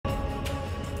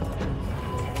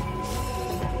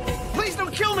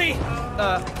Quickly!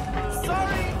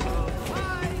 Sorry!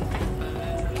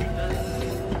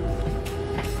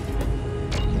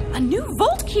 A new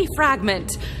vault key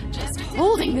fragment! Just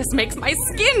holding this makes my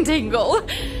skin tingle.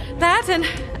 That and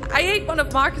I ate one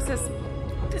of Marcus's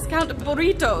discounted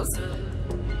burritos.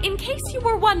 In case you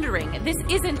were wondering, this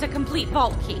isn't a complete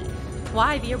vault key.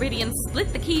 Why the Iridians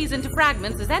split the keys into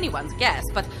fragments is anyone's guess,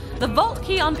 but the vault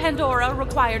key on Pandora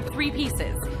required 3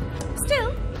 pieces.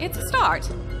 Still, it's a start.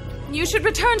 You should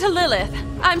return to Lilith.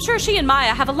 I'm sure she and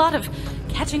Maya have a lot of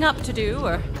catching up to do,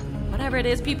 or whatever it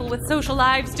is people with social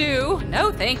lives do.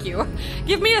 No, thank you.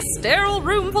 Give me a sterile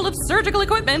room full of surgical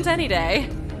equipment any day.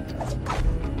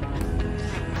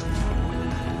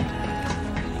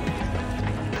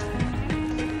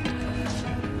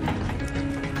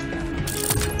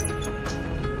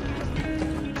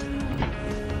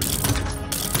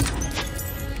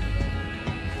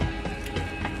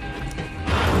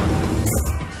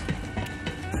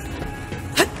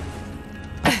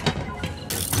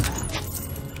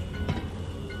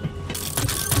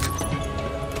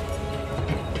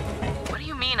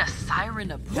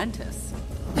 Apprentice.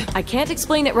 I can't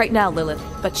explain it right now, Lilith,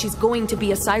 but she's going to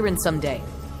be a siren someday.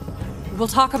 We'll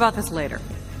talk about this later.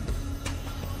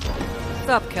 What's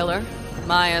up, killer?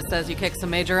 Maya says you kicked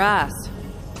some major ass.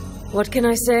 What can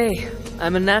I say?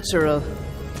 I'm a natural.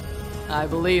 I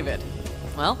believe it.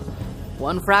 Well,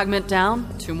 1 fragment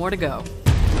down, 2 more to go.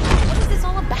 What is this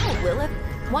all about, Lilith?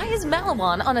 Why is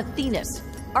Malawan on Athenas?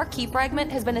 Our key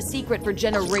fragment has been a secret for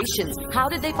generations. How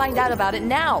did they find out about it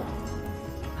now?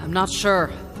 I'm not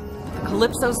sure. The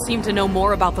Calypsos seem to know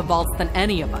more about the vaults than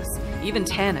any of us, even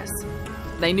Tanis.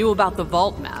 They knew about the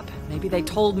vault map. Maybe they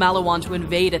told Malawan to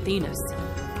invade Athenas.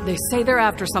 They say they're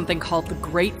after something called the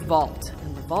Great Vault,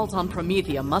 and the vault on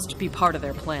Promethea must be part of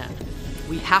their plan.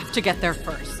 We have to get there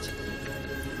first.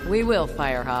 We will,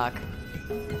 Firehawk.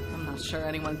 I'm not sure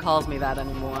anyone calls me that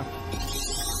anymore.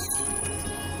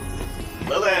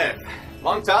 Lilith,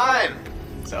 long time.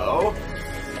 So,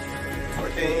 more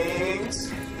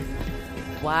things.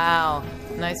 Wow,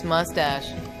 nice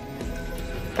mustache.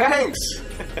 Thanks.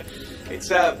 It's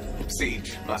a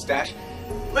siege mustache.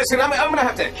 Listen, I'm gonna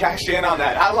have to cash in on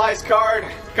that Allies card.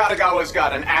 Katagawa's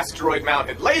got an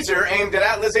asteroid-mounted laser aimed at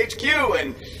Atlas HQ,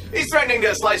 and he's threatening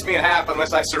to slice me in half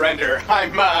unless I surrender.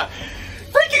 I'm,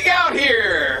 freaking out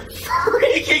here!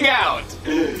 Freaking out!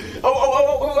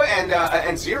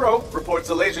 And Zero reports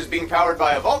the laser's being powered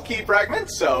by a vault key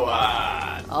fragment, so,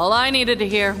 All I needed to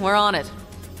hear, we're on it.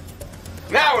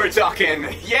 Now we're talking!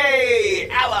 Yay!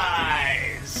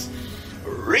 Allies!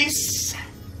 Reese,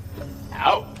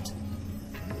 out.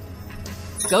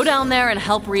 Go down there and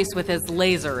help Reese with his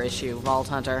laser issue, Vault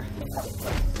Hunter.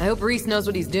 I hope Reese knows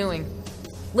what he's doing.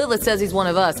 Lilith says he's one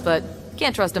of us, but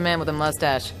can't trust a man with a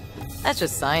mustache. That's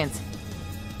just science.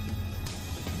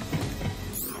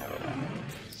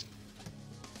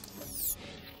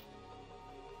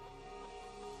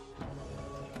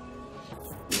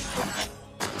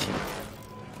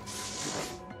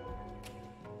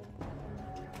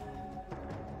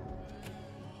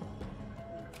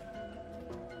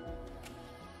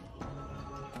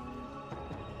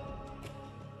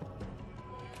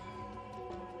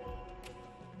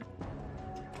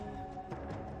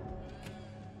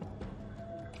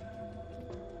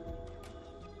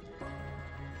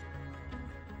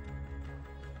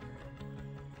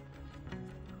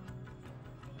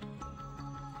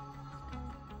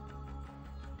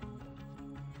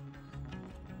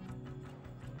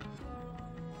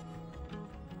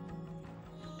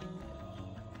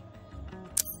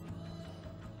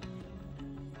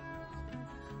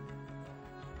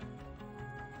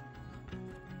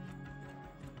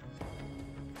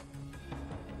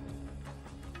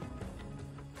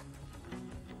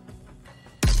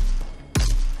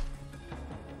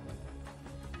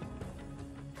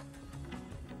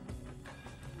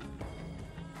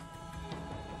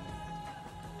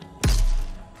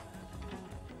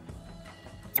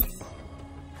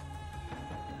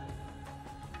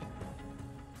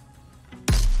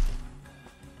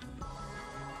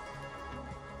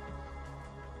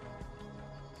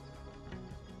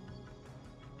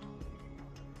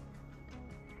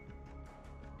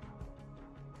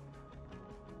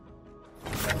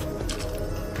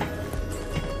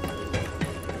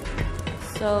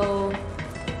 So,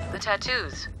 the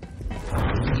tattoos.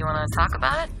 You want to talk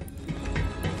about it?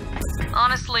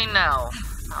 Honestly, no.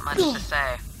 Not much to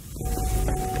say.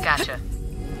 Gotcha.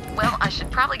 Well, I should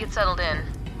probably get settled in.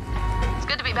 It's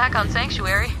good to be back on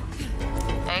Sanctuary.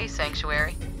 Hey,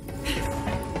 Sanctuary.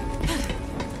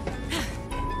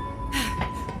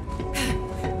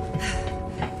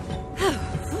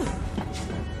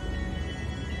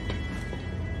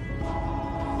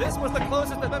 This was the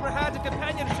closest I've ever had to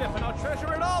companionship, and I'll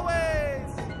treasure it always!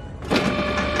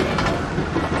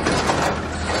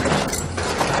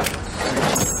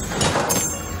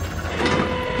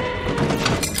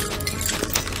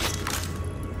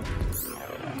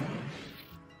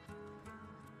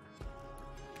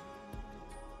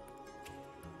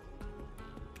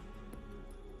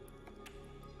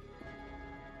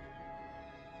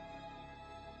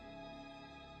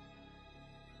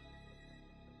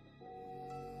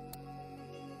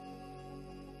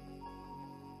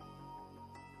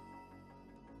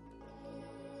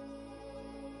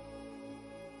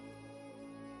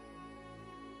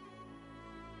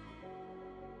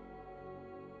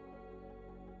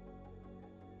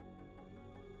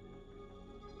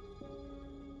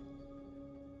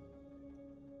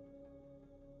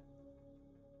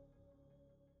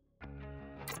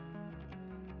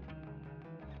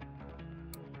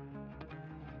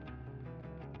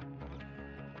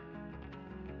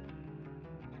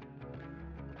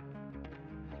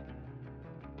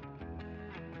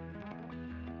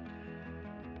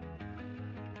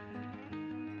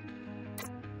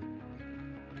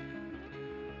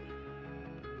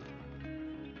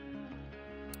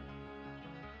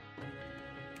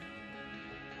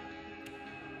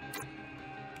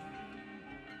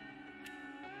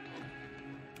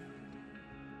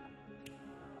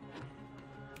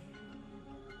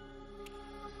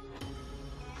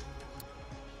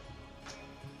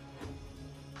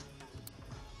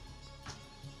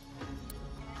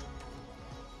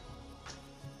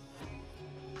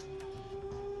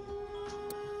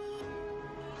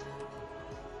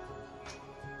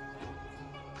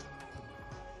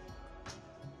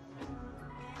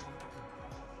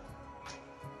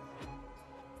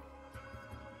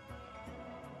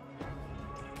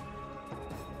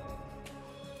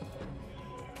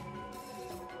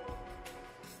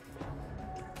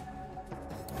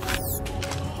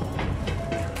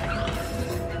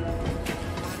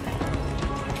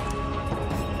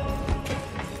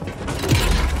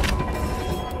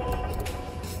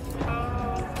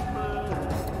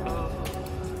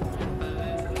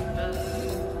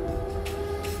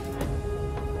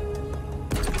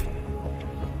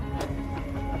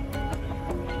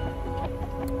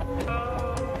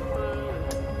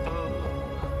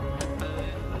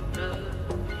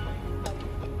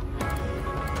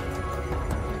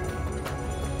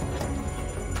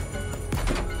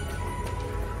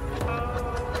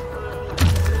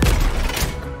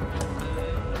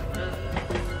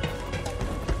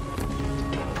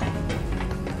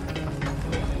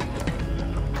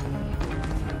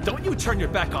 Don't you turn your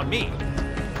back on me!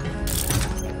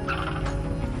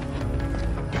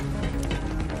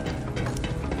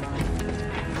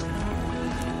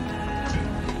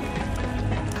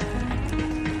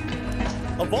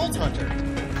 A Vault Hunter!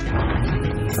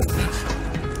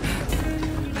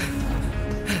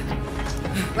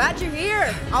 Glad you're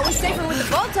here. Always safer with the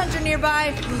Vault Hunter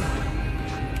nearby.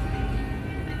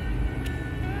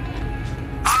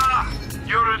 Ah!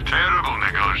 You're a terrible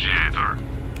negotiator.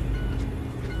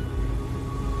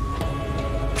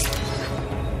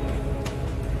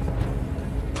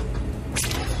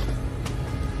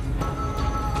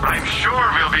 I'm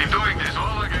sure we'll be doing this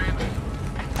all again.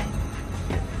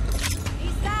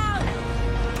 Peace out.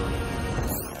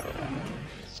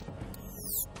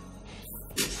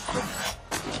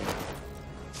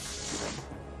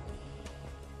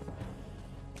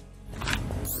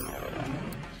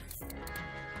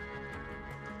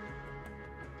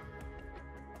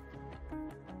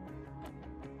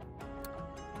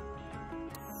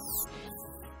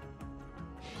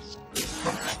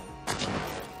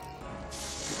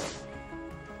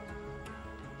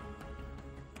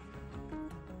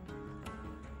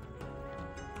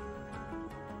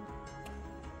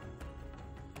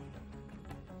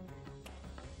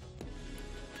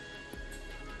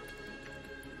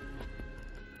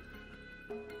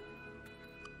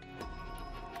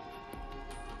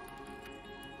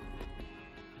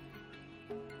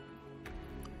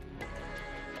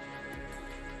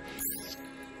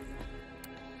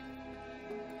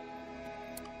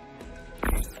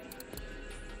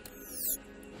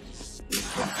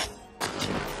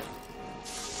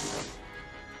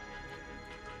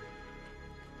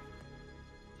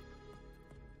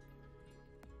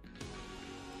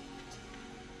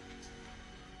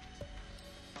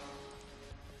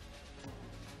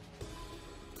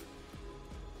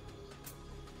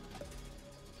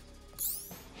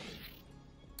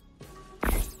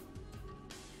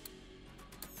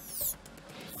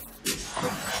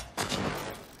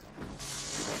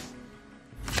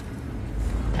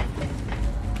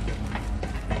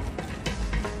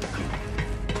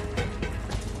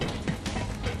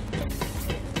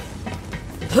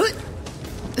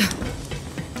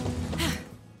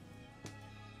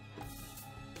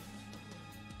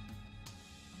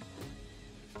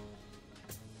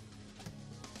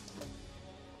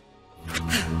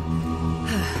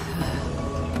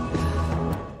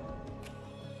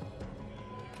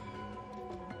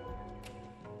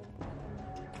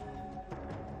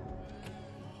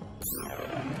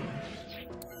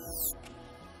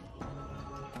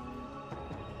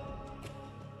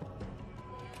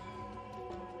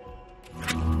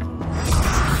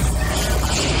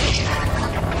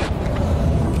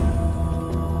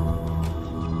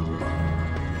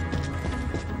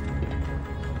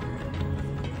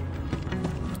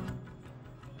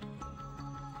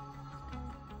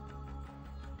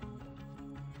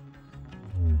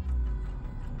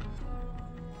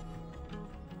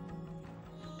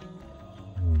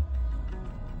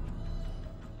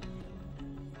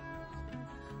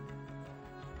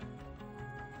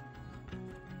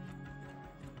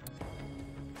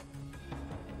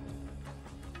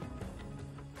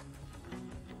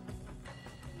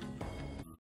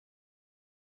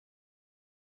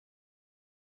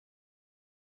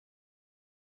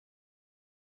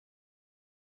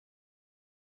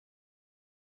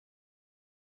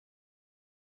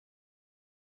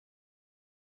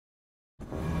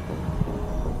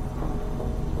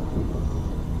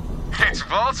 It's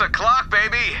Volts o'clock,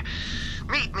 baby.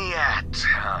 Meet me at,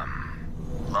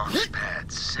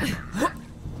 Launchpad 7.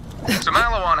 So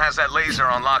Malawan has that laser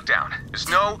on lockdown. There's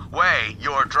no way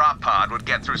your drop pod would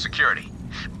get through security.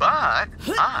 But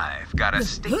I've got a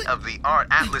state-of-the-art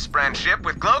Atlas brand ship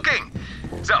with cloaking.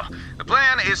 So, the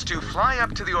plan is to fly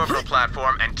up to the orbital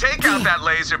platform and take out that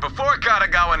laser before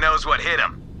Katagawa knows what hit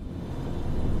him.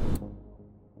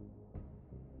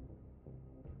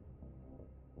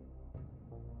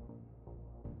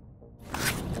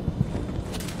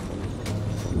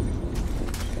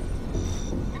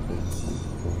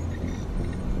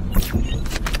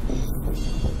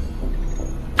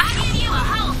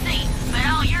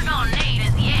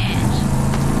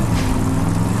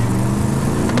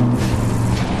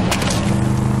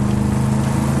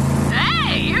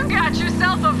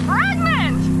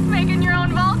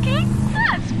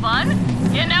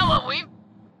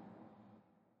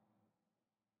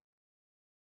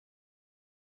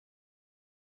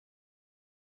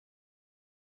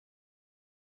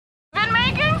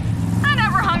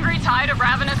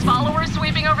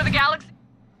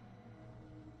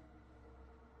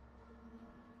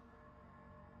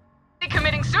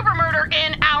 Committing super murder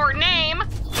in our name.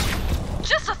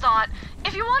 Just a thought,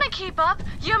 if you want to keep up,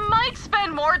 you might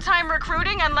spend more time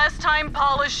recruiting and less time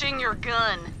polishing your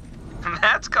gun.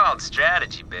 That's called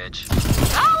strategy, bitch.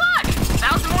 Oh look!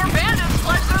 1,000 more bandits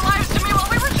pledged their lives to me while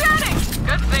we were chatting.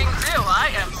 Good thing too,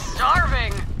 I am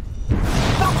starving.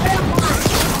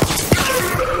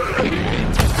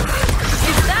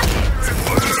 Is that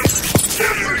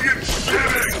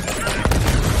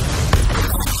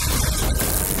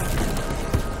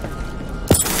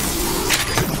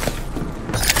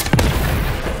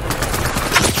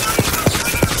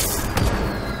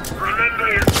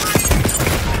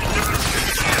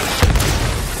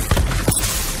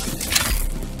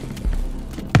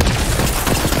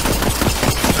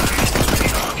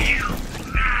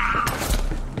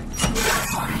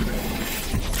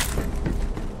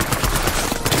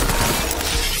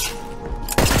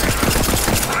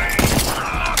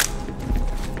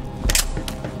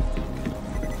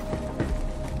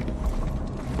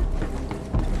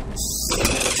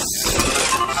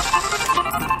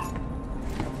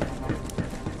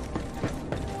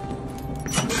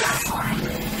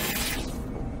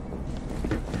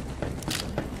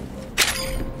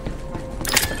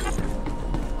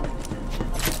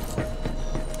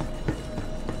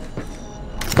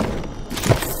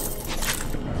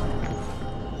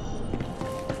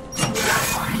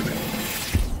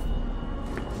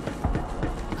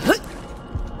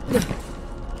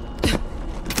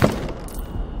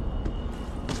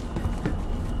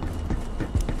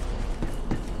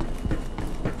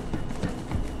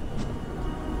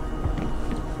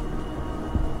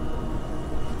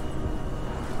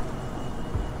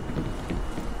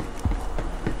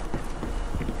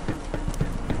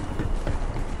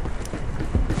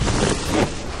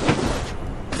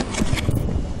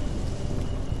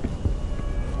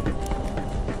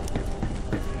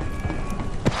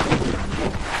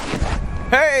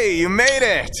Hey, you made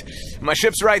it! My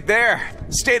ship's right there.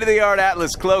 State-of-the-art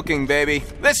Atlas cloaking, baby.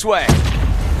 This way!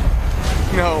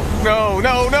 No, no,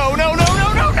 no, no, no, no,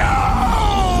 no, no, no!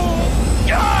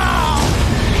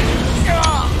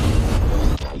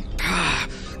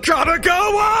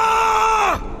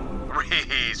 Katagawa!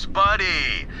 Reese,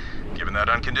 buddy. Giving that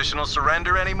unconditional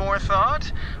surrender any more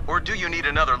thought? Or do you need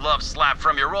another love slap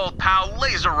from your old pal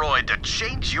Lazeroid to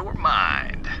change your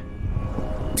mind?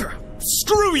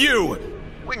 Screw you!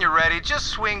 When you're ready, just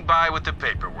swing by with the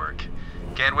paperwork.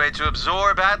 Can't wait to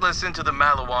absorb Atlas into the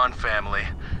Malawan family.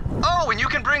 Oh, and you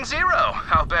can bring Zero.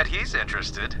 I'll bet he's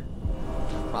interested.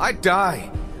 I'd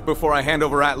die before I hand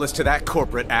over Atlas to that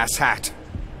corporate asshat.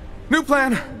 New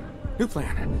plan. New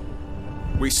plan.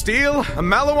 We steal a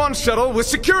Malawan shuttle with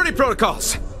security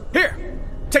protocols. Here,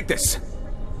 take this.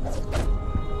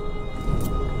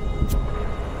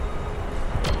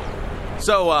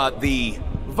 So, the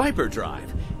Viper Drive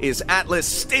is Atlas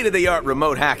state-of-the-art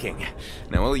remote hacking.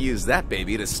 Now we'll use that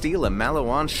baby to steal a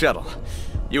Malawan shuttle.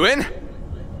 You in?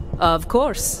 Of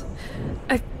course.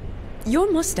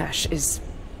 Your mustache is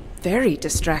very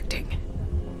distracting.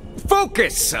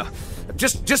 Focus!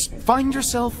 Just find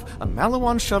yourself a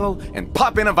Malawan shuttle and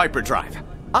pop in a Viper Drive.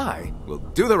 I will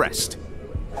do the rest.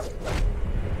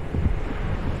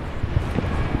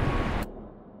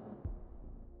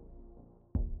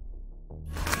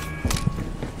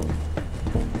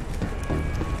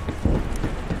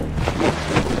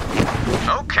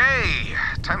 Okay,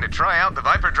 time to try out the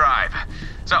Viper Drive.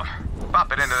 So,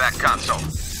 pop it into that console.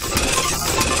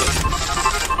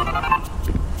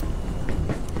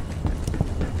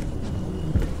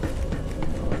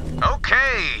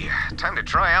 time to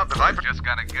try out the Viper. Just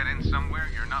gotta get in somewhere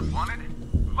you're not wanted.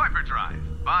 Viper Drive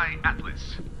by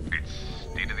Atlas. It's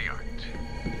state-of-the-art.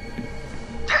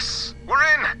 Yes, we're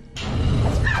in!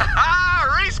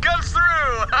 Ha! Reese comes through!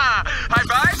 High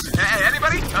five?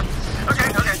 Anybody? Okay.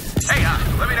 Hey,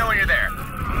 let me know when you're there.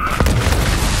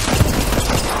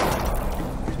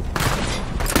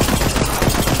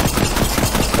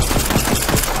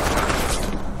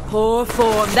 Poor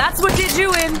form. That's what did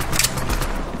you in.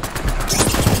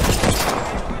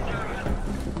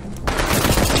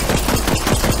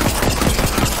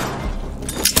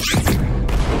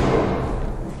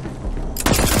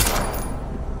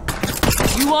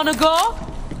 You wanna go?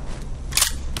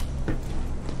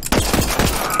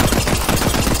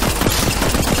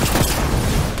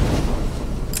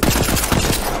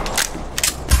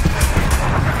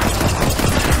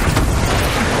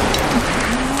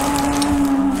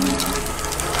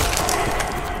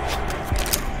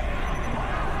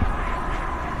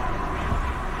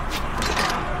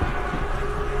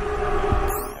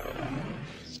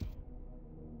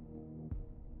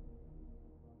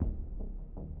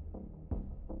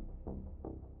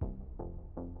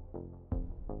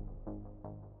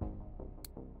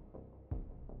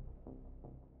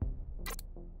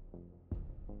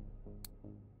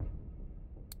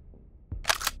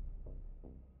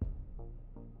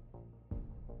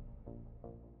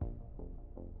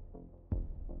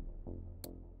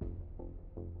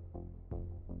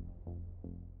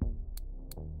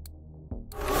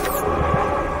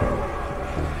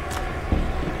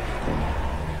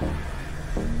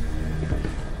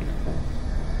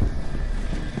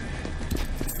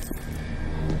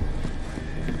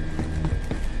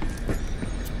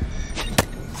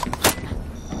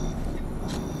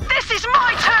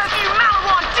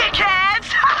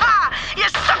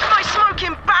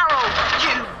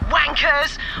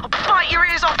 I'll bite your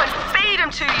ears off and feed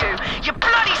them to you! You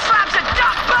bloody slabs of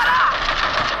duck butter!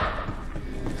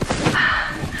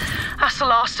 That's the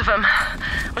last of them.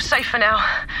 We're safe for now.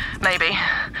 Maybe.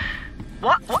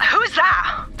 What? Who is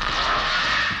that?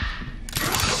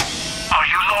 Are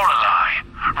you Lorelei?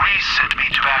 Reese sent me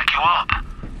to back you up.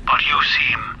 But you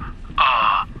seem,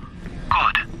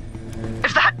 good.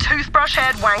 If that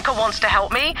toothbrush-haired wanker wants to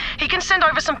help me, he can send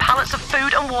over some pallets of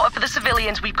food and water for the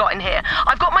civilians we've got in here.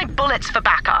 I've got my bullets for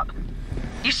backup.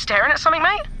 You staring at something,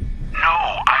 mate? No,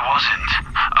 I wasn't.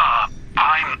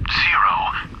 I'm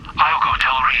Zero. I'll go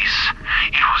tell Reese.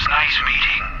 It was nice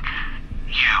meeting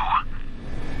you.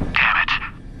 Damn it.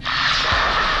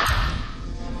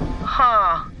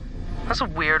 Huh. That's a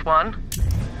weird one.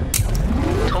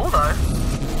 Tall, though.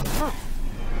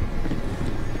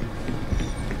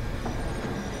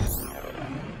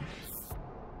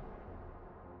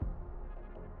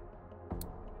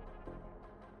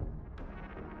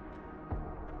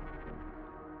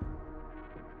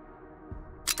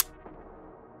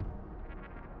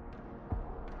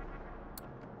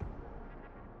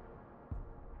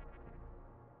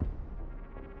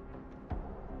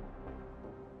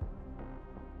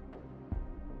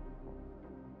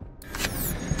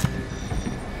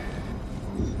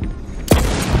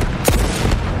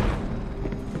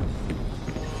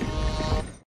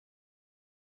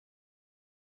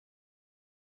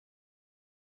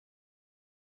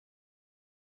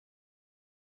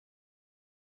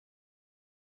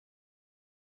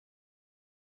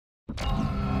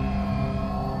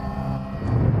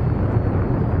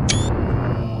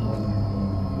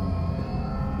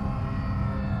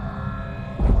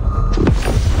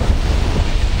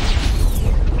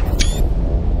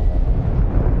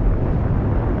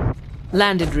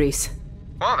 Landed, Reese.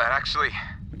 Well, that actually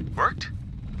worked.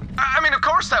 I mean, of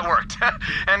course that worked.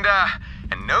 and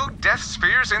no death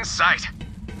spheres in sight.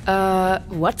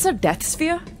 What's a death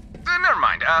sphere? Never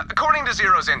mind. According to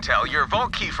Zero's intel, your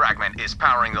vault key fragment is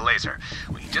powering the laser.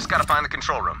 We just gotta find the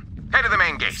control room. Head to the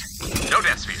main gate. No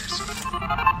death spheres.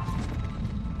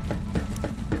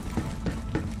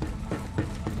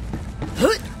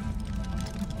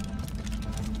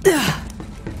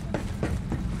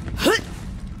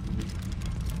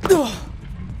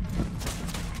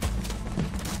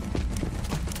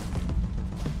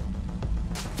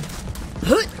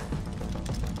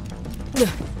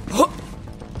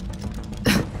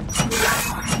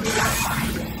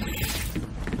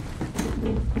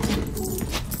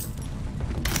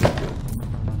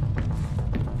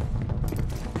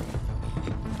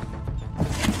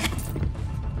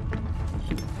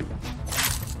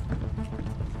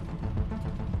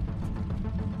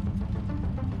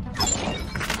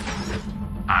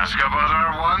 Ask about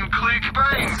our one-click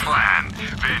buying plan.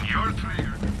 Then you're three.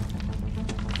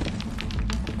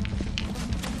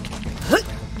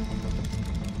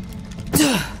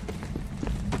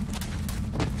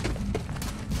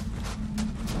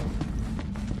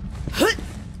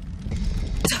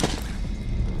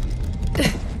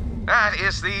 That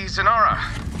is the Zenara,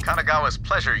 Kanagawa's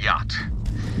pleasure yacht.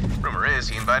 Rumor is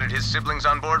he invited his siblings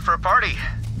on board for a party,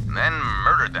 and then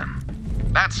murdered them.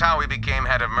 That's how he became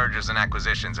head of mergers and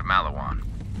acquisitions of Malawan.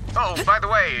 Oh, by the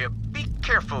way, be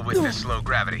careful with this low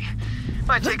gravity.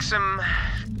 Might take some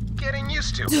getting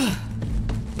used to.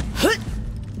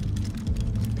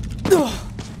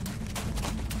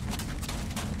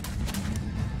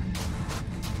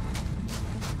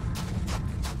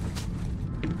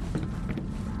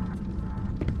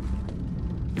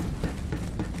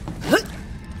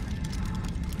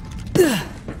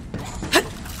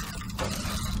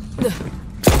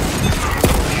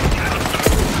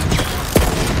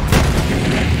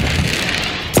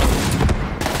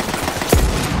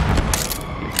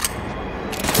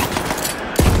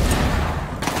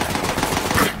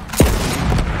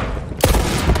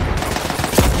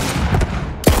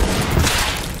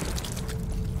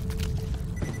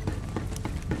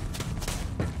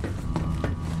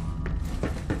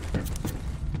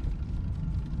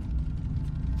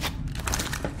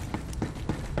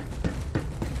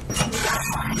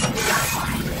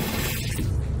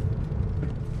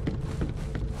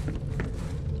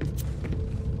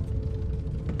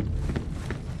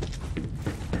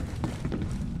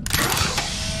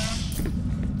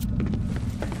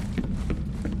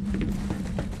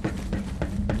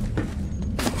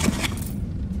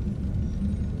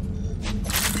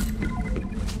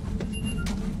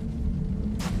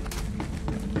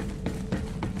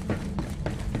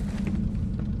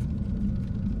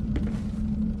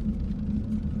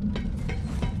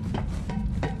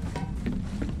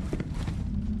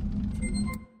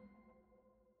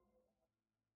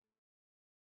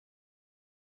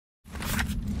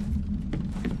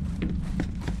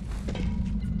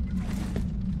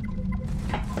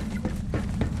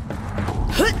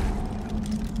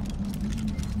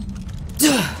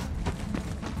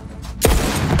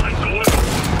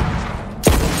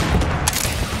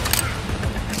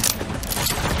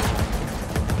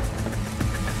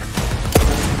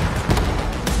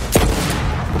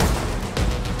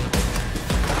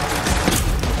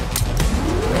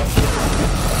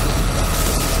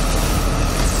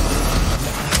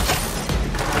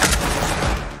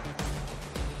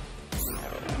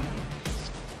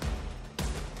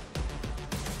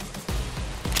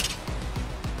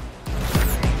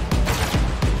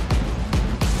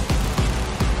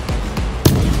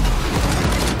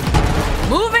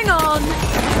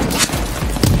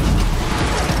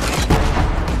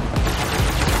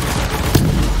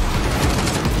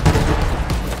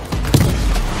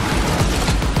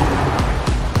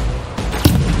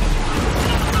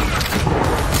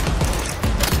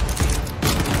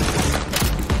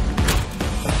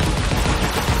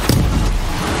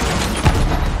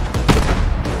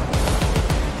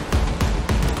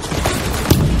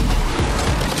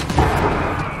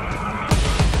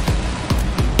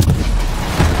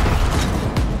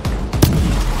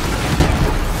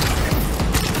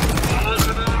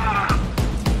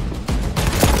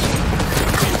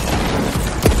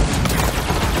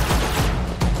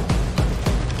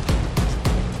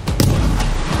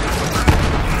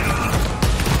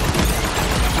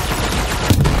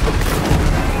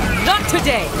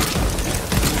 Today.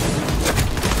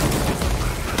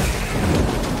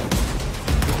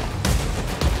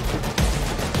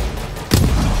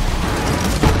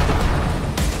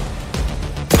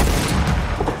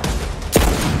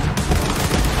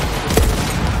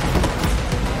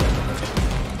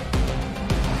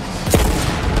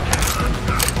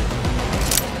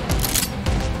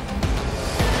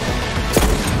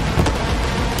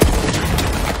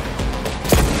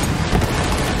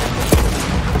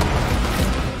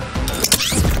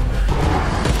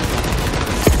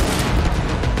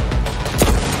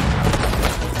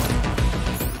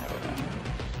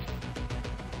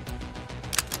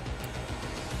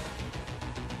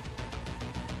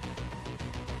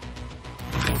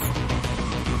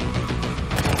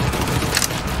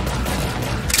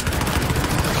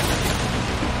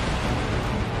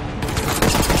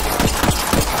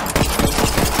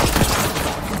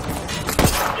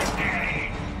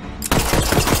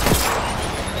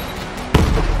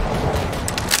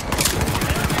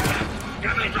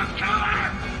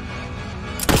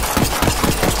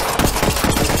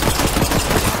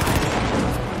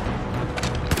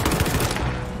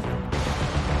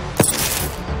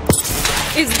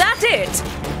 Is that it?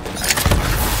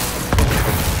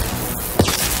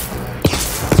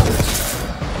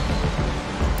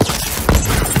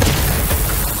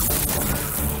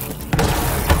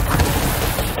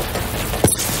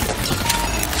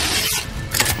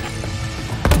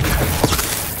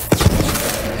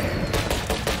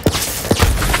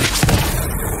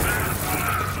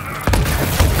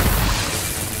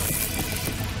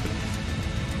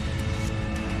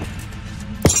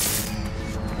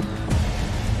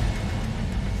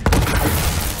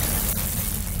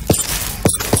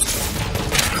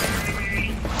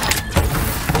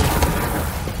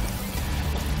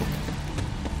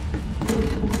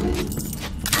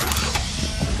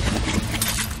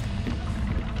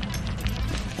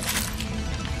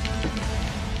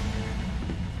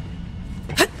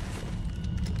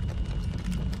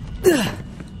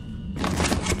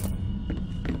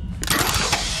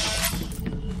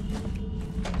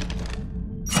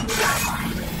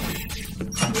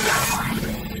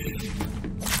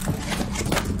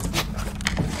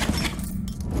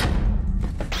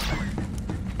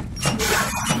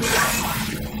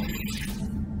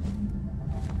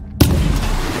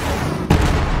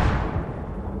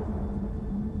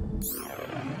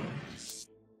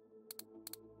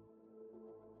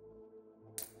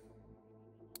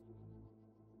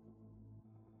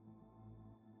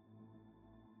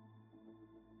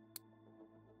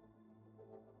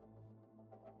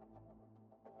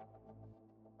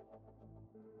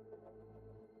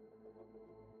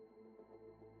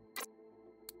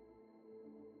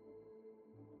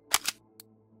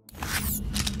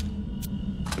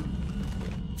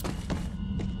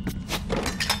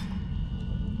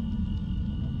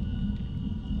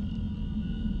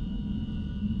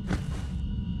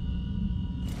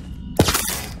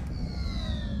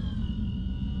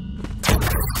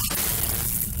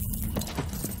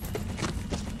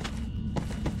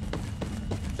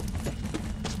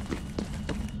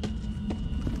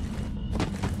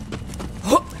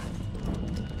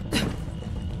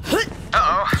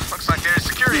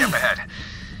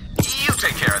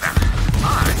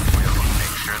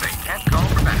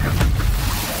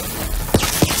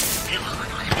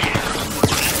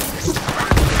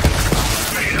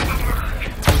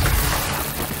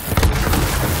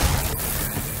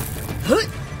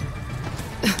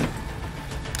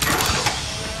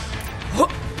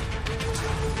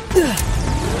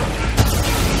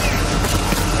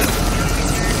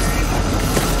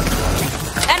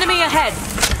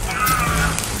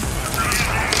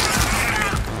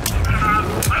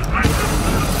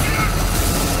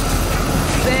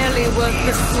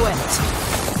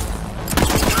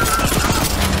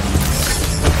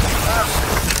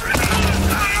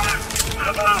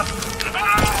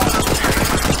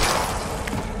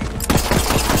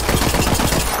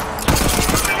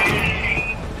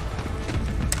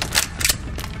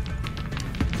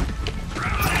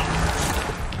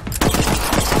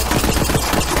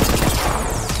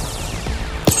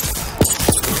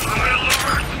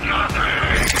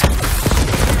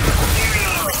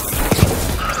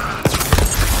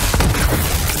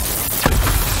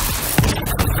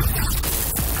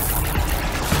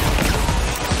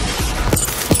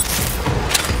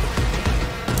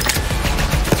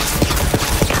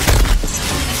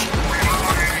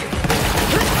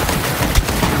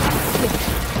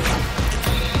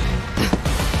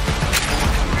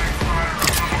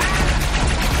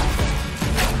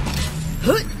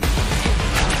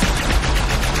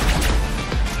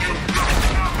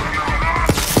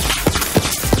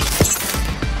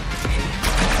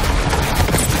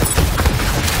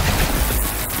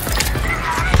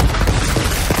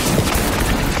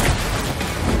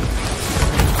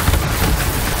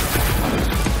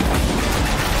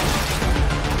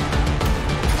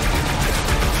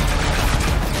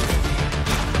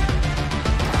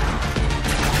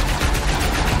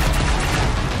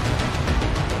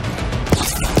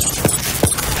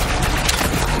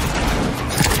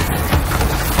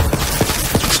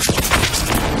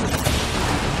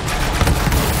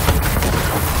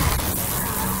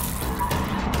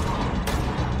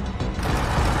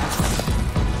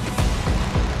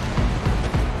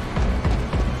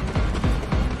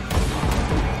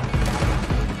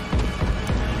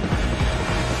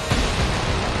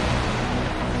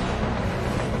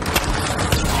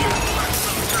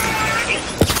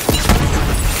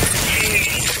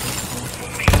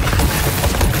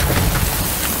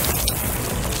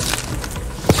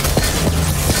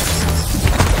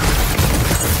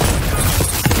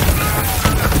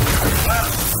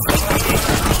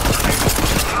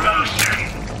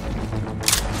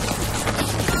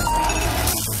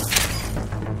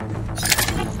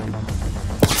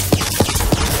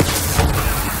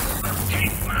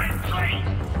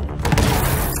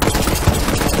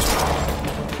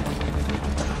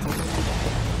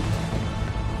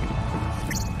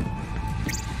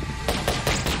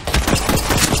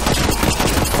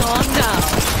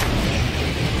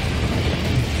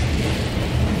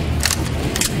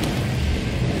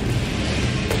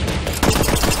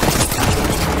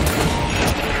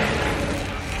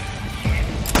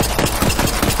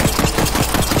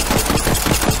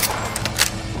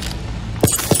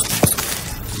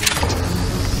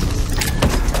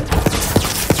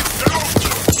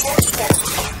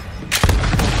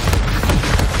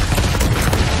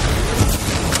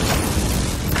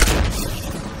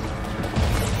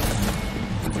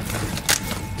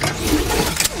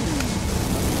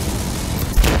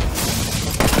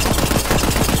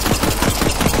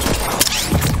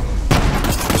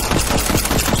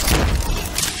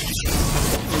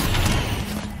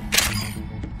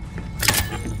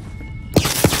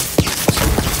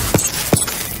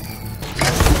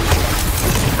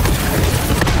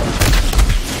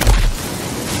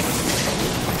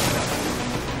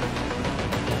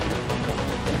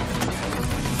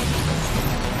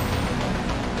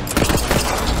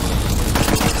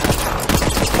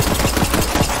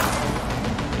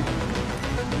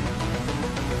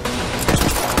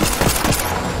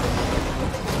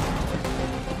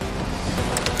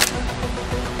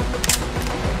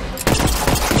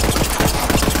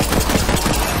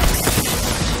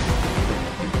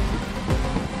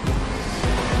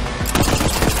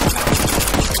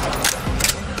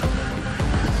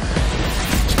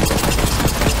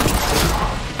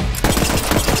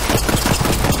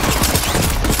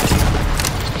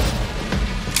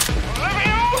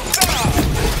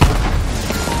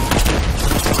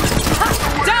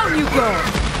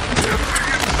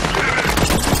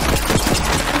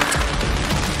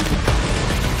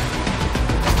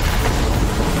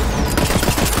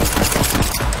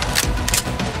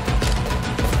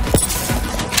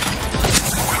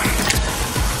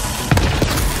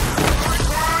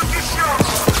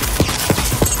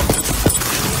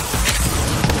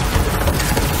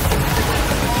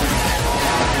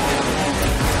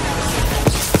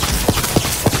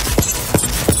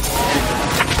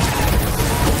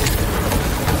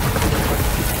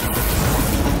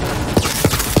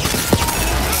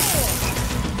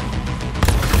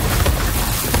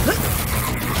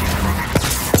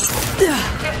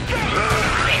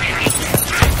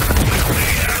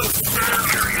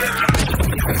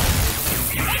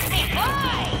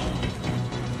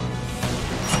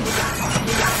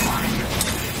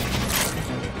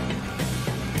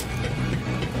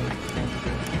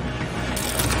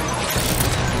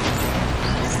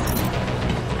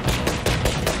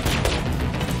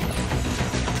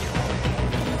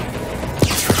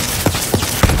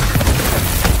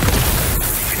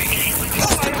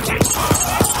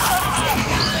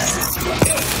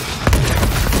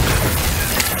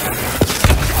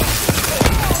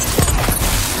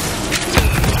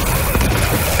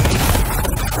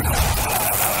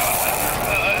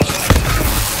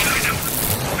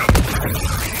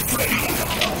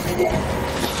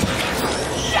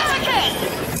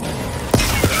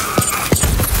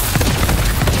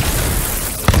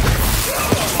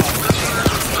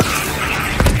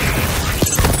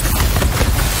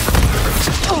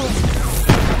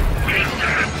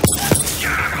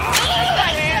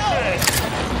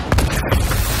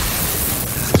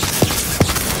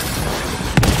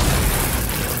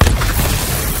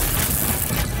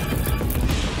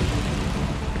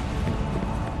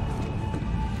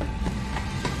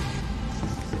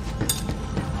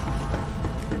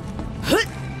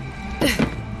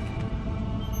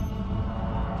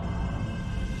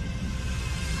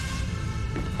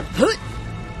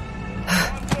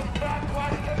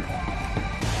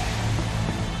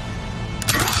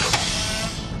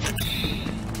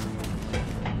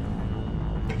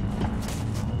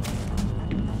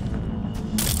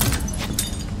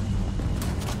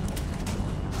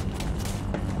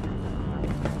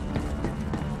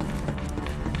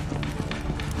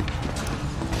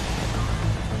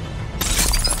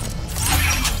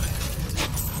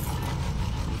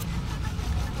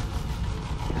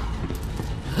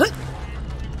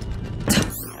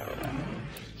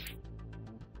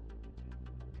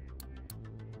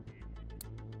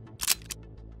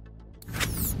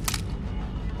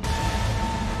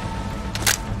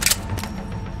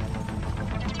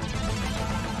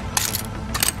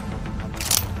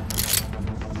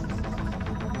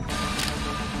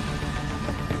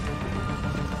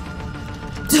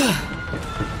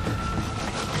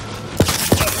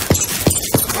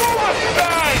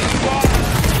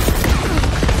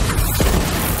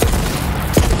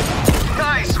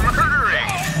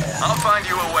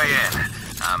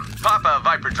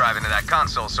 Drive into that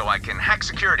console so I can hack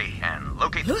security and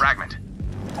locate the fragment.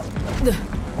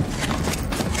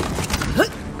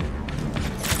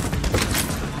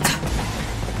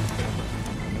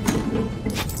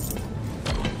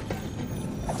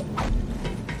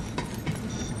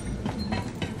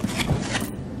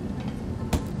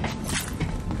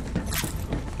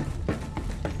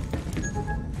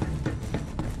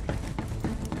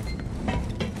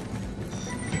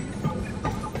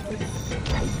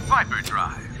 Viper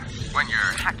Drive. When your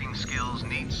hacking skills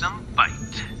need some bite.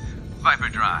 Viper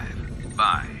Drive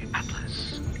by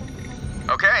Atlas.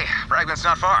 Okay, fragment's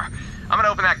not far. I'm gonna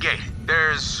open that gate.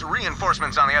 There's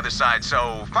reinforcements on the other side,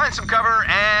 so find some cover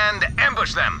and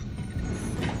ambush them.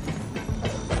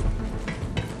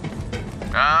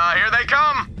 Here they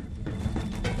come!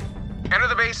 Enter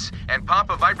the base and pop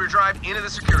a Viper Drive into the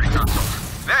security console.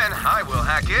 Then I will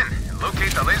hack in and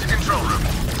locate the laser control room.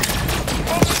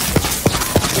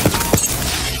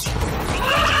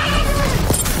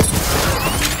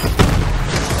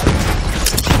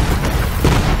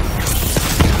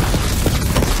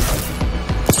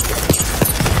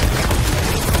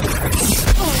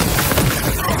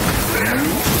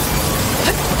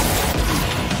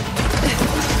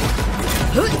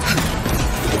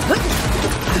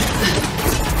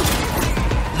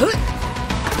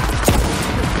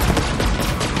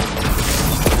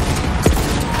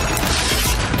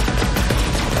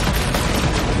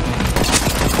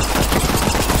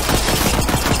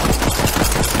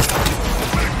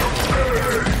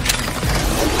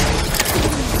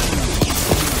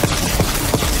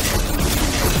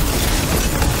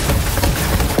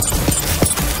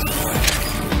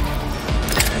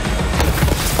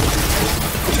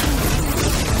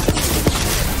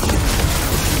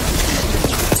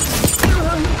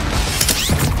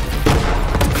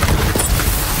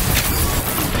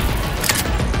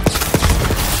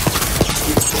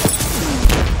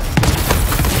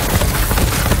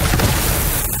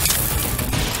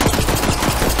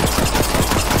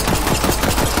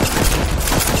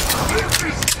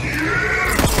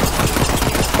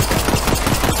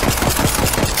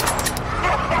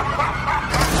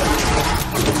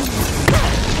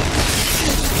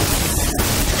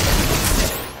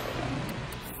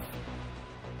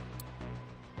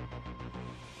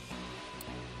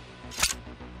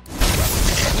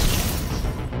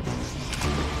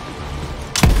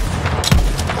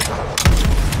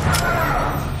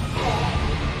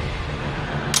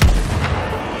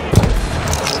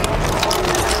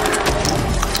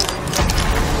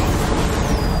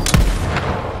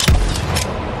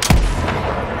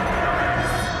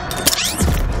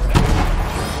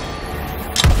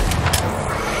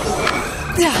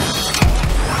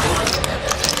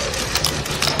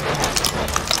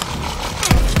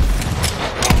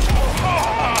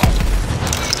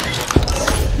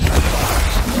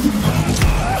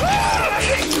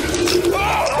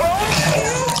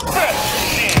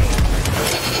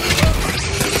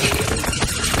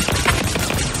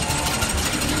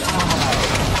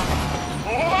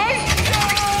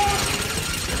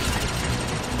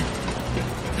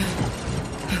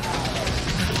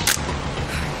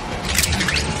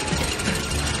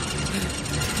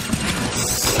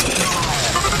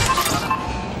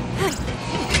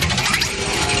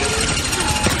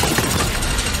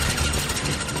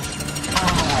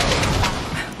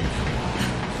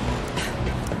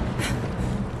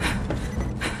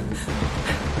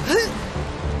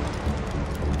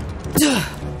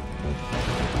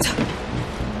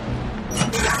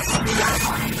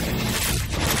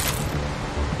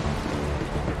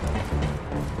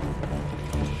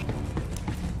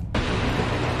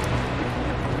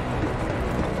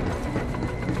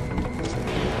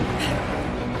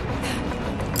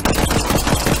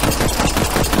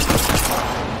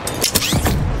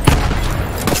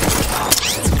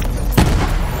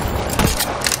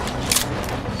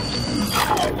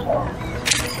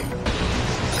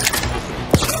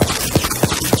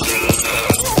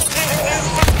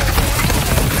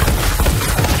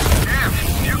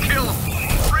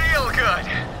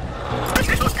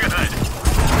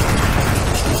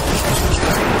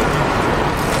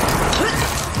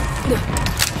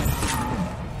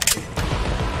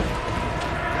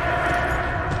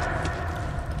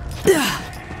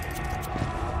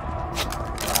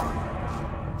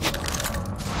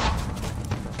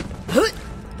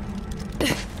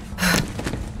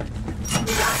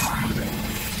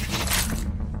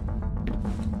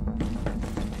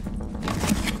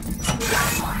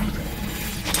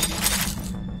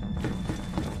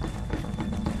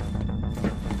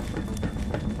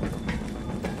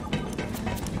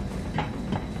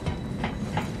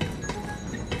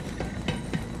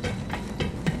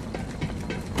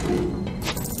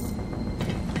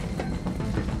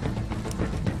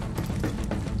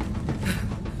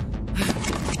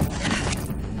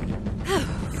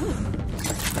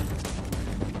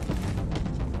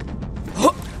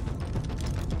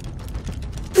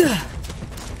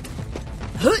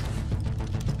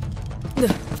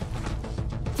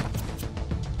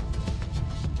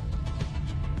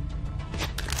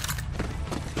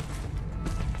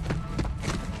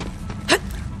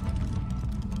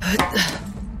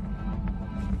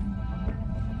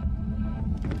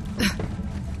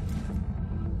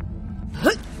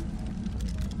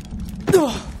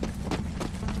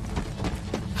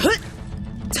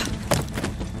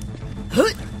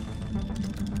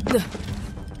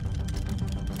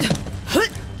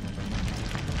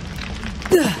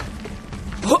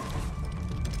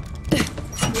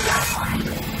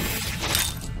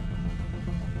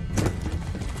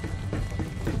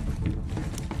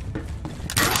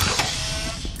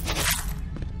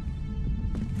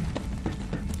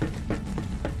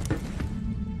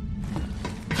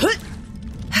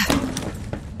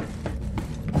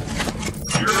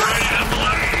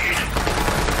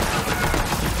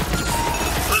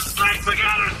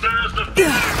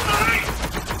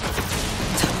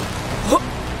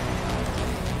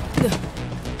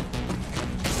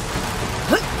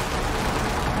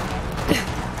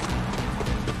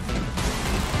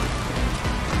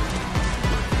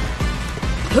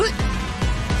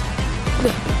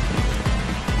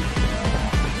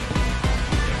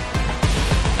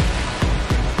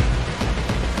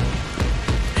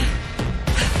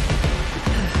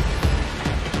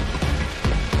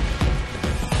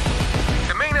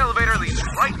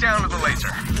 Down to the laser.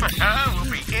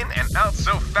 We'll be in and out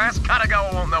so fast,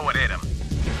 Katagawa won't know what hit him.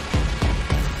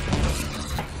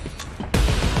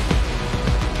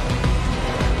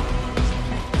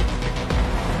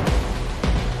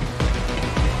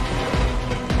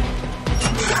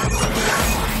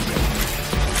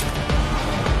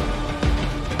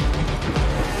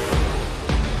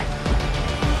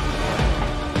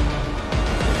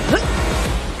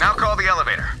 Now call the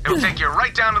elevator. It'll take you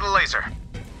right down to the laser.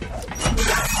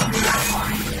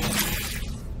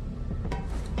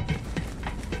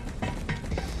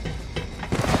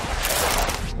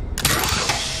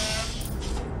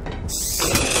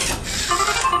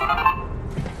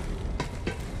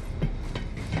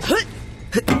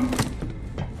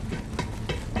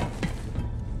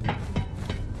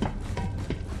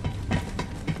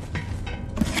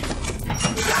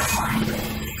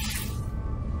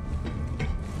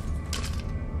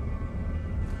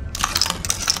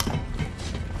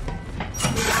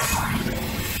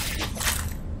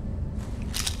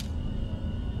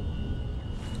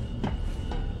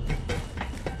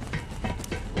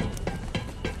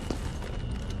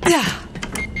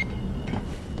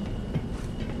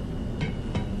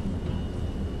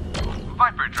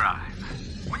 Viper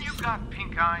Drive. When you've got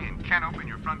pink eye and can't open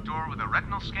your front door with a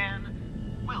retinal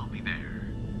scan, we'll be there.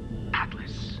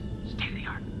 Atlas, state of the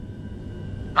art.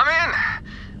 I'm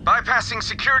in! Bypassing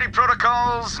security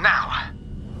protocols now.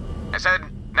 I said,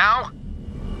 now?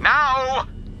 Now!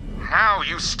 Now,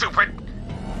 you stupid!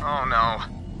 Oh no.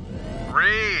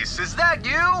 Reese, is that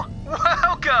you?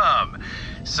 Welcome!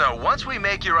 So once we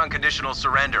make your unconditional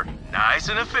surrender nice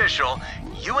and official,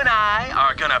 you and I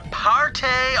are gonna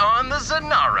partay on the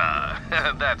Zanara.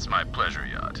 That's my pleasure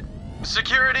yacht.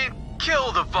 Security,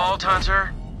 kill the Vault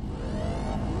Hunter.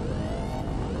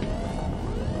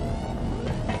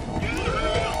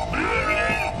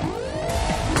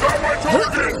 Got my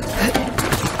target!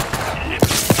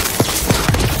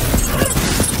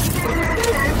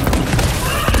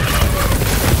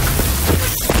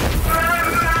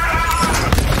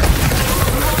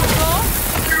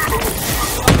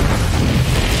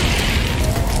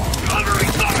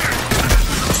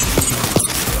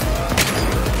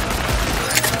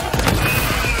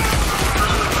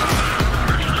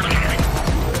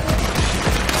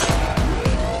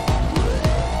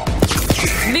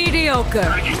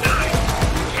 Mediocre.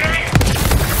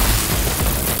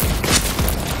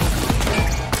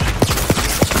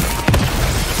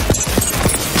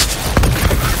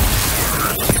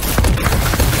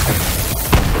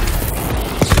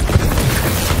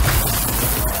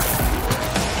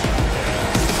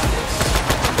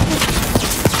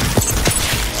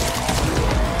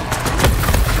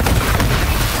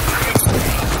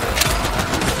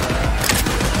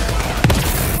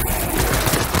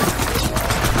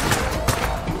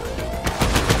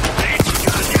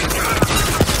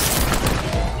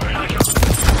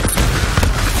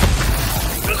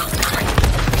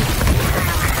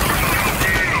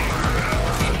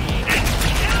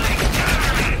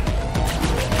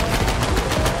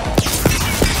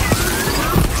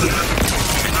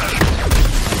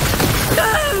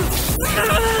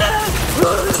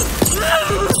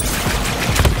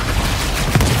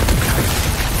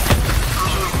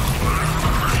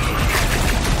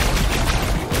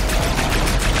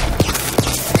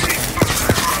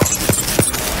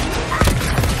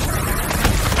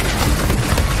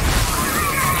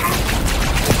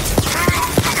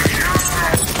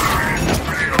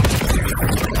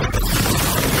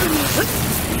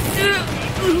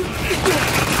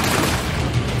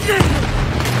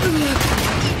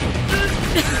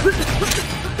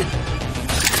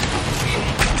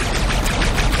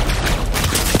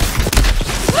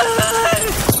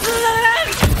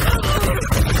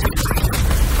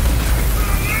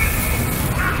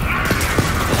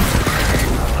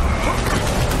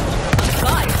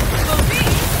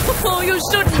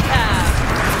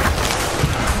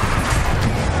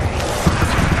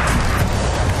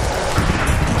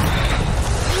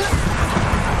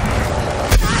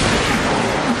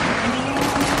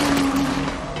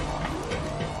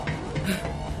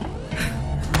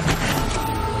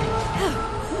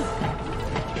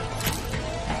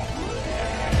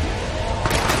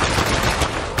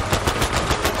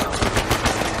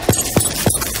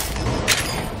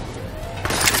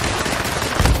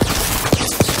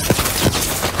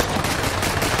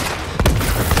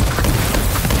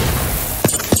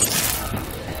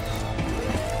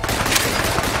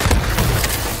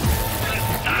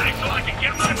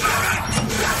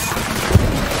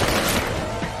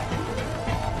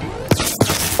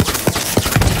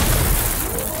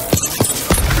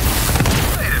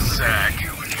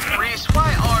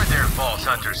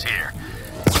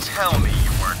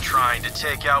 trying to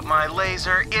take out my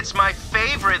laser. It's my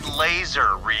favorite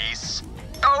laser, Reese.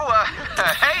 Oh,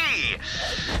 hey!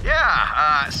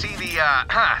 Yeah, see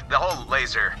the whole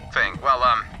laser thing. Well,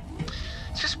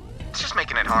 it's just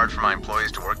making it hard for my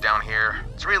employees to work down here.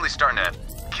 It's really starting to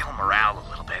kill morale a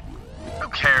little bit. Who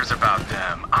cares about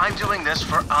them? I'm doing this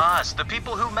for us, the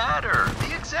people who matter,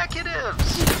 the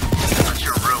executives. But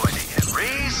you're ruining it,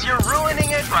 Reese. You're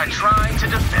ruining it by trying to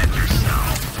defend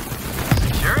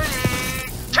yourself. Security!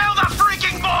 Kill the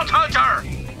freaking Vault Hunter!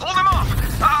 Hold him off!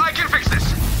 I can fix this.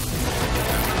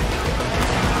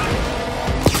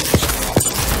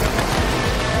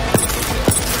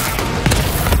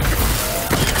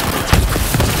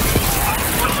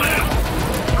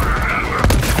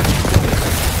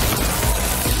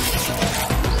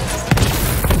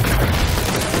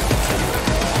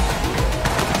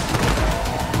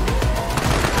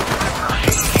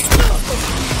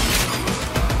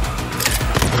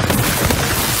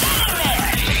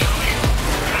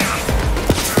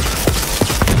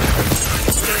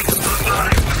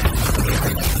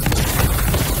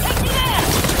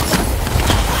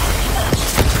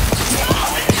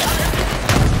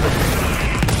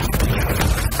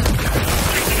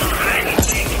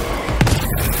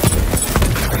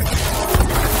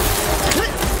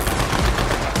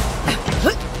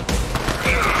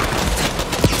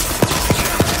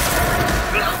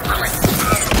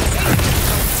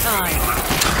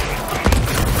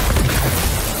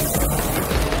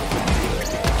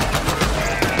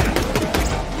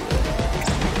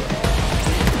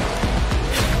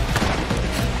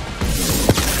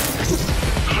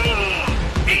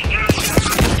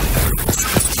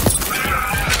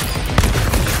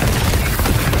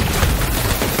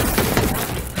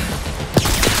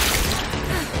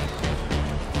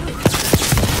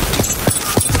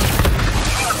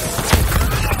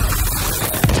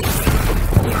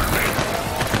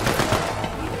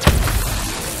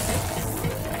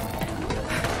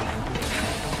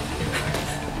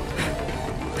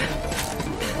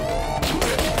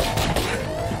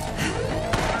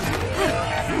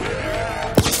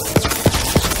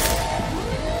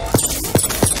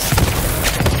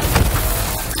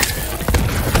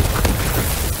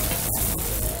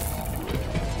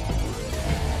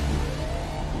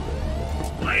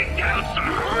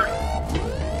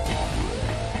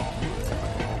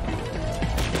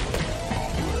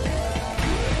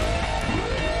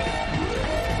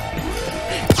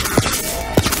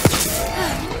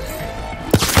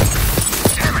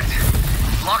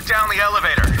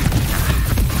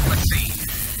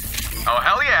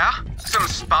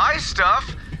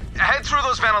 Head through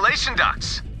those ventilation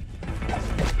ducts.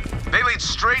 They lead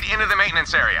straight into the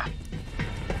maintenance area.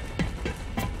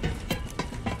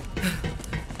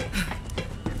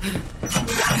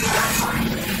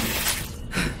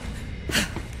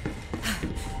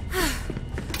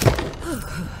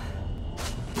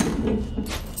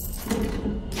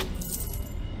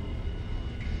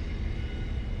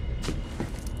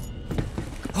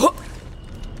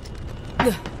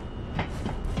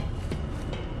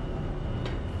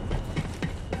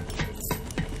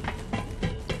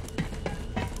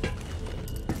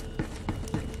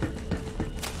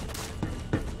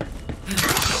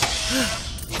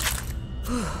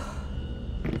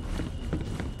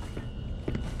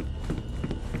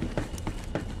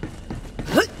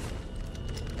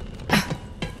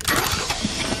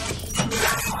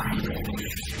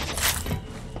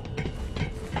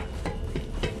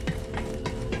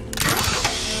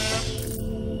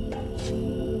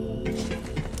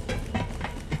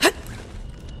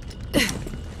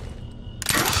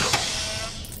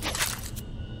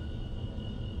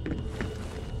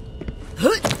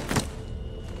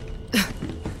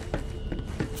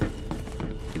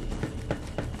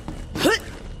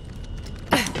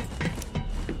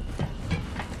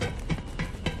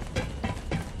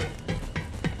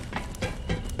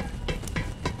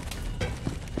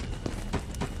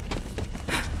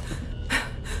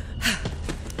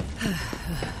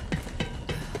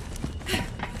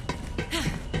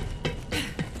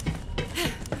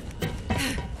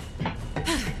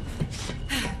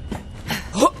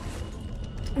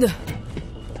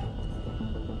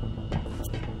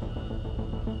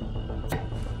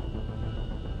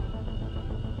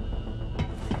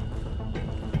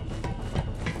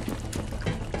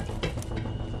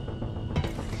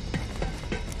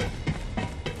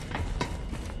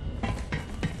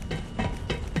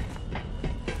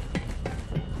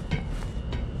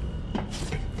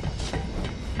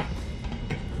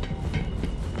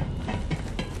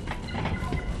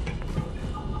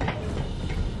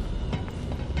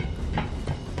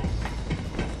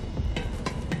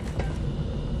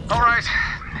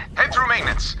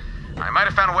 Might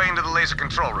have found a way into the laser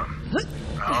control room.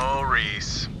 Oh,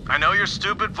 Reese. I know your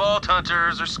stupid vault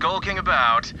hunters are skulking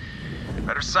about.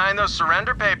 Better sign those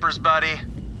surrender papers, buddy.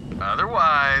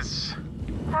 Otherwise...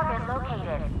 Target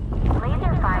located.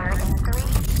 Laser fire in 3,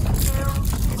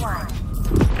 2, 1.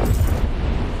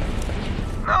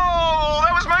 No,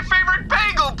 that was my favorite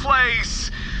bagel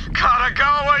place!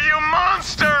 Katagawa, you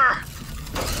monster!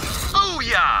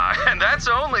 Booyah! And that's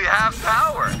only half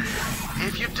power.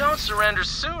 If you don't surrender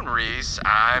soon, Reese,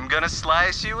 I'm gonna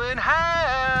slice you in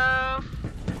half.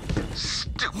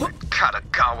 Stupid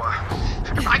Katagawa.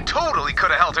 I totally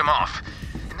could have held him off.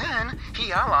 And then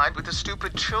he allied with the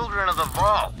stupid children of the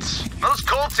vault. Those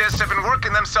cultists have been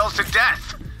working themselves to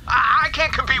death. I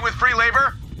can't compete with free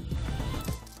labor.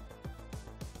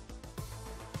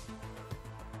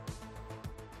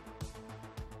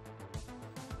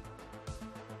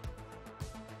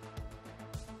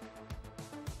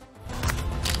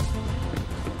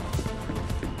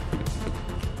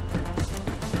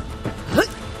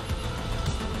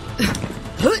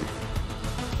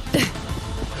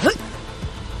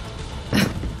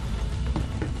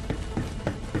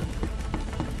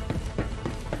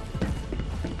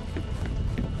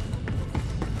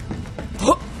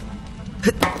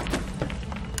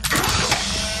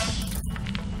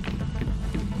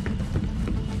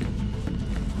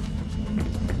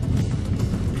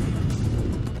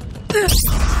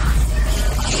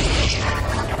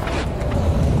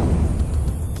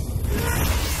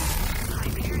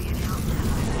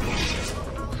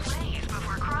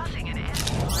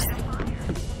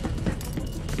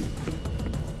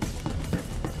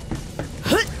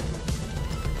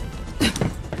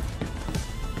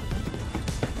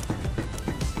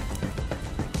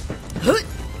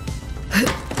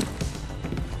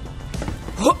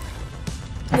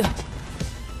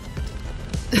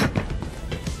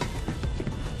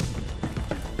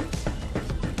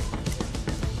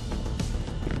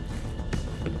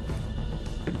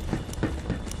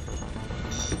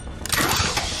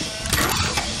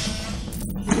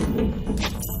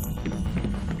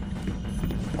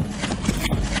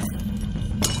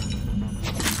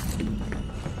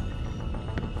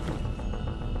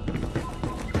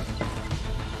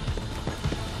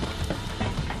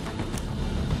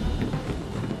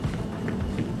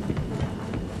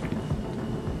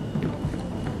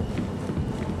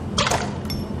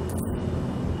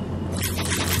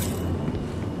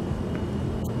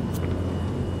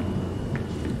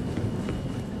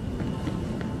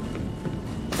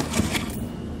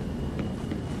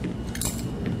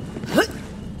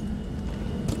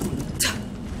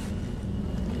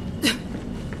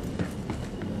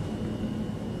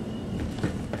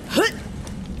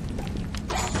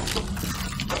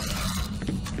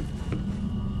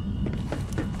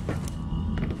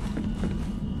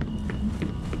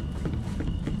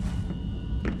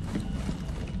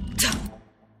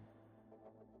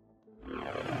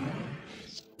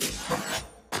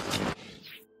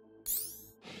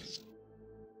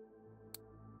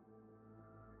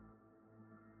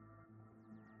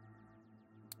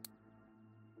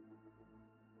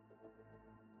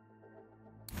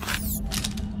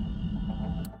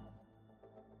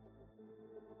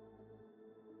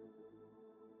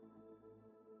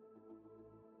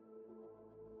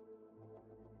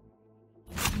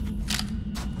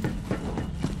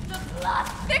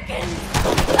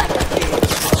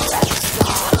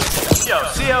 Yo,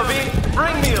 CLV,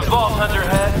 bring me a Vault Hunter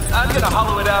head. I'm gonna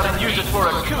hollow it out and use it for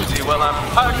a koozie while I'm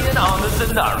partying on the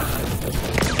Zanara.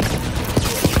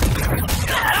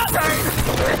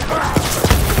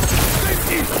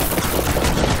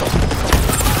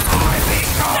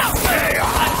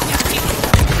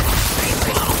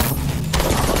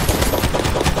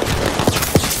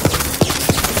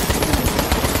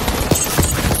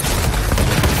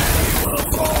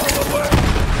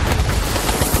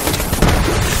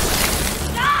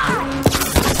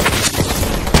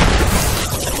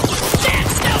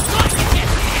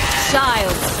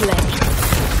 Child's play.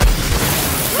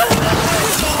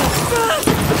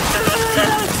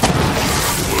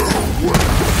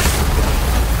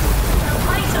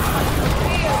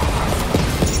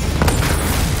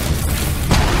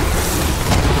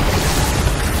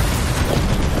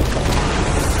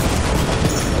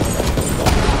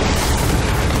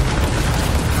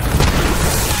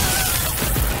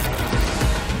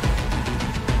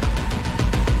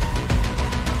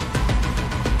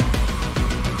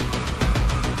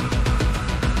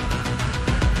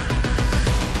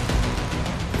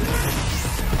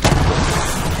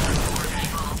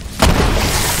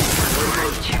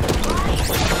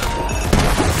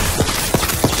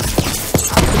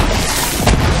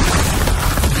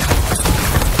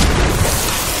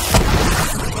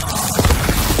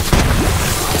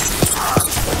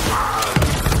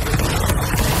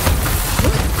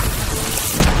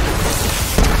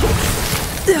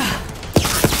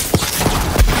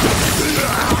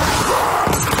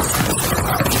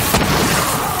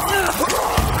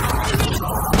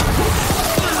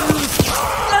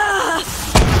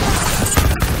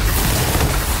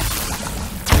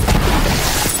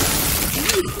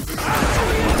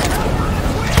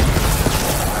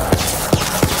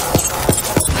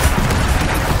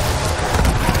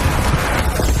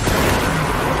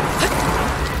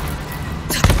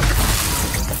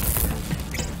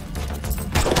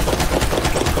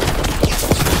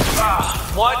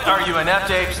 are you inept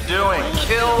apes doing?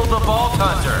 Kill the Vault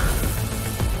Hunter!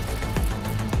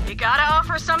 You gotta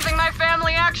offer something my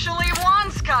family actually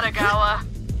wants, Katagawa.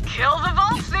 Kill the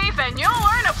Vault Thief and you'll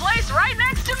earn a place right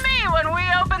next to me when we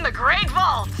open the Great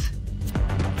Vault!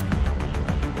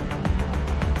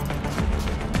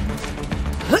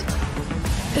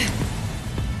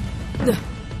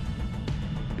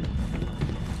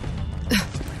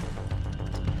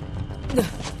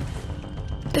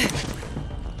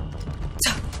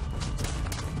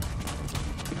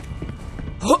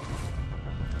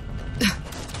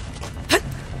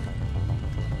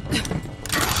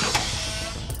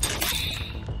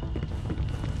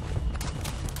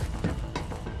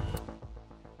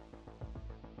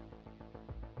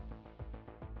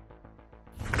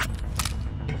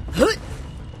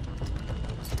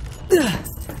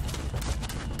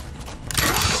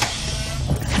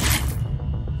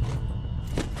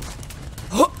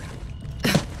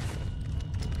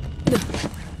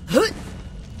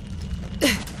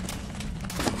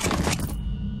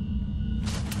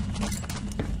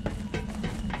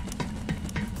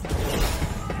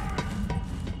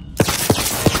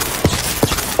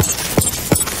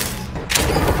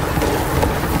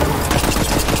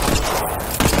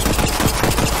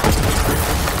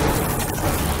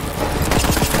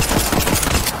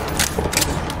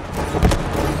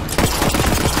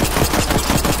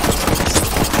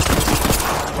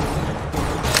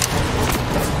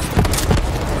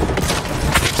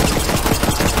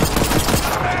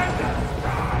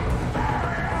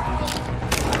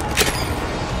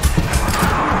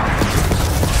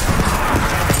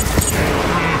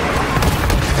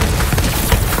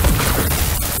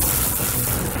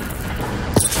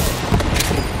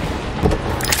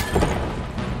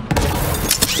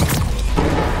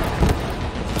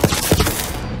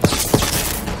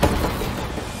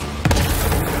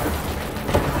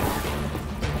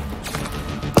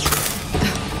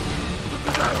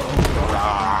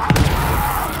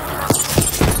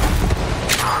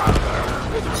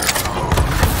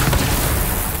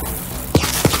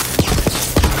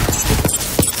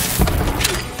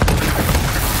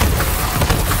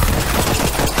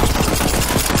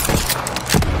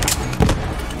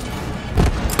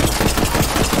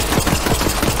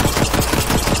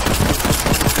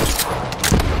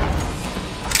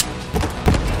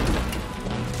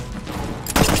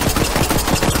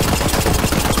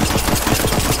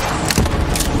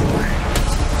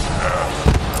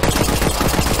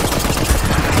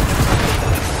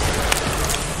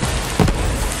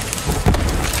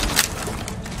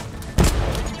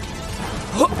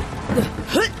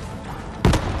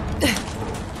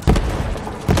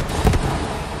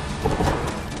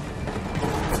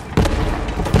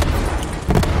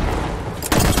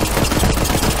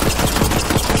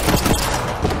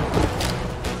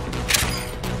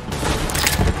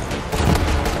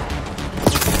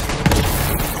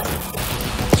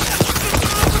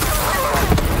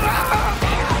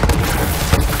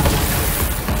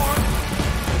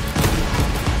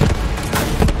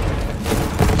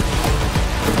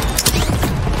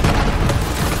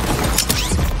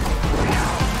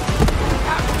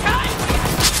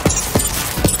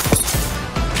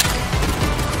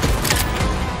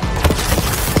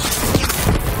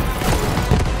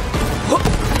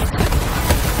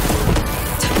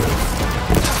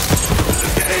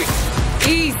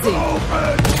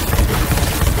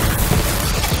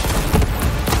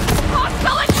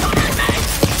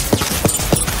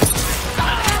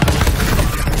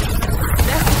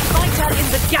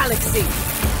 galaxy.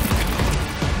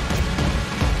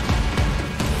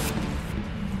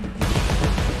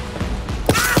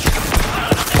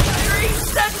 He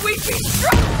said we'd be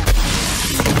strong.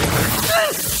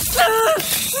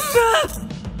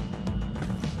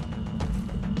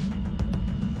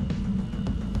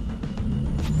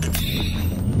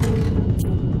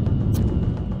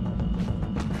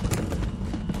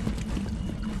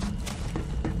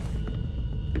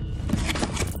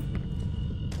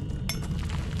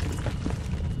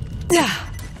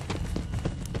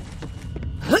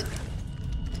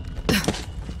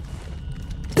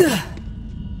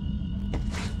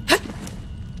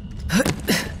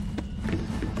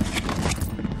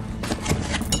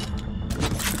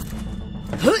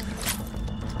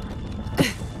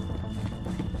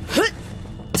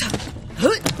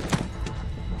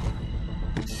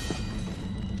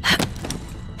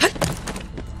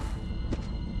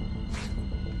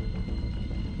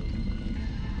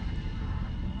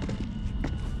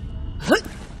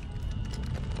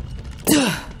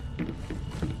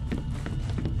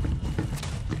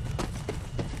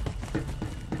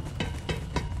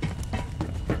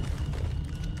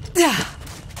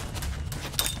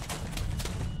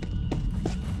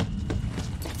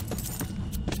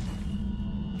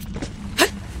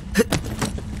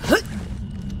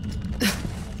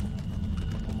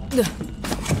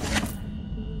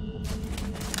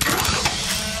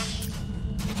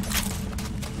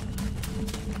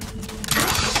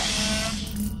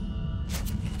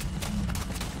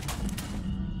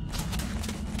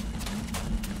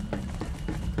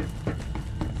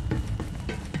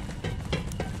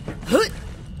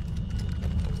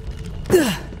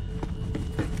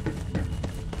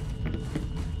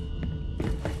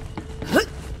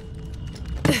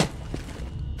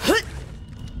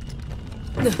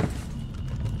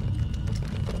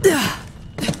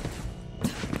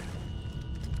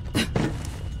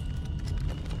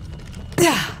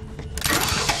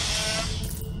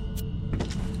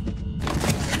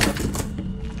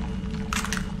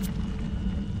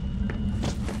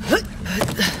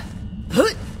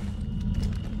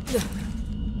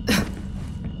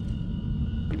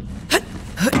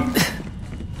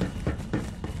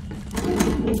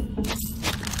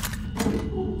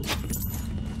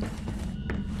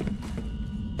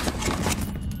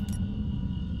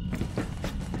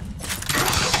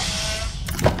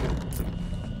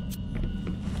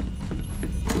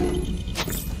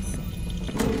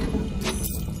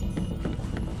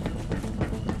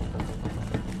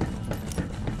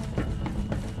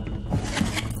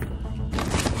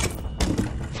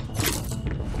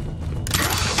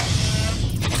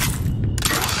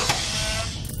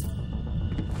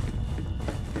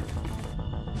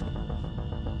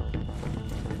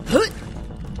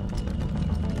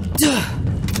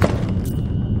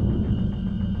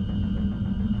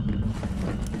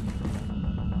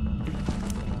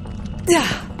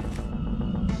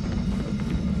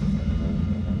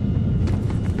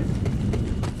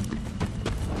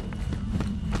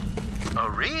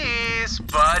 Maurice,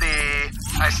 buddy,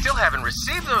 I still haven't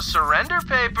received those surrender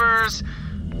papers.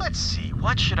 Let's see,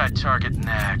 what should I target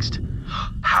next?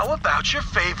 How about your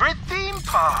favorite theme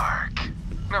park?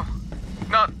 No,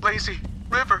 not Lazy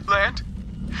Riverland.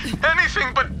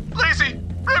 Anything but Lazy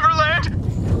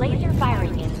Riverland! Laser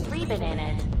firing in 3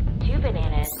 bananas, 2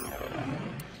 bananas.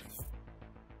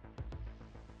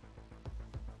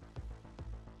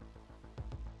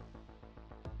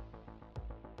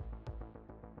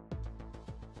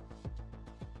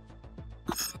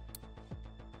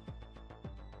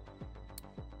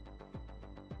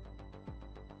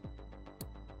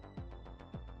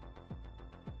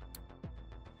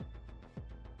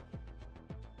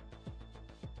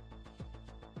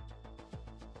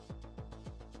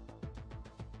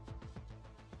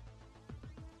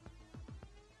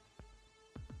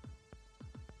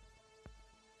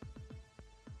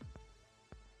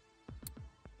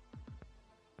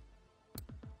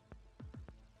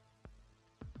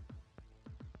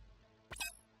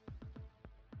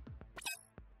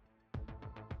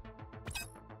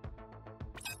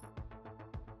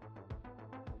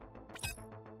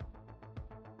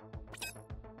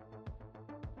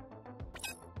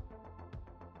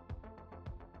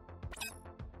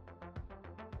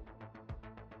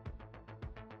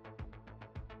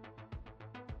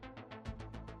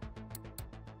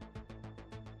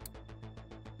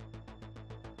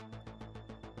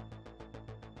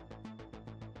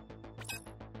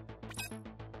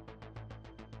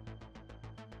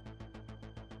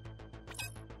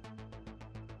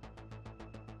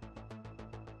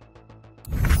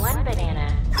 One banana.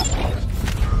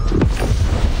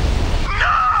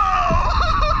 No!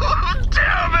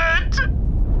 Damn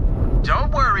it!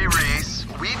 Don't worry, Reese.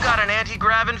 We've got an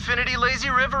anti-grav infinity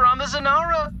lazy river on the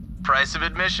Zanara. Price of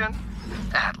admission?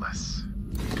 Atlas.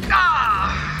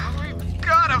 Ah! We've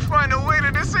gotta find a way to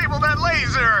disable that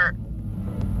laser!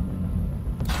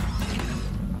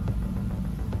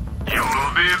 You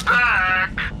will be back!